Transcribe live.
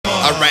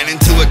I ran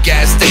into a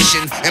gas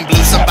station and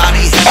blew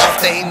somebody head off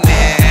their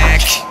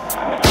neck.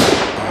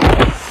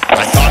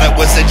 I thought it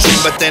was a dream,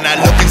 but then I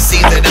look and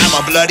see that I'm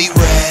a bloody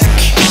wreck.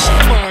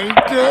 Oh my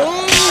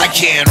God. I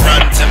can't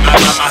run to my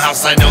mama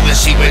house, I know that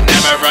she would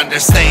never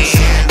understand.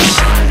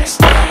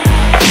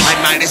 I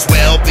might as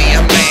well be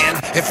a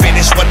man and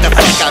finish what the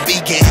fuck I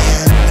began.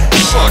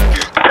 Fuck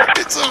it.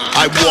 It's a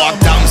I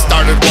walked out and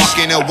started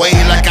walking away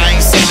like I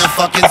ain't seen a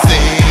fucking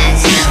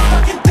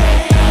thing.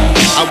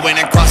 I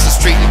went across the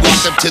street and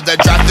walked up to the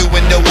drive-thru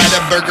window at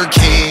a Burger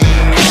King.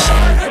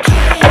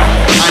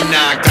 I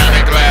knocked on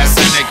a glass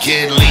and a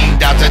kid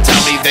leaned out to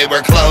tell me they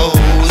were closed.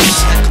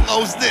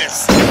 Close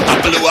this. I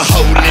blew a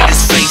hole in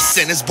his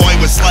face and his boy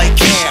was like,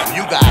 "Damn,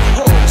 you got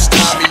hoes,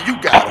 Tommy, you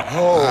got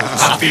hoes."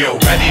 I feel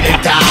ready to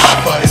die,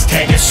 but it's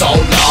taking so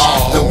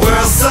long. The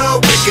world's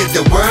so wicked,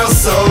 the world's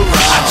so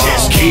wrong. I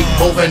just keep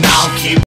moving on, keep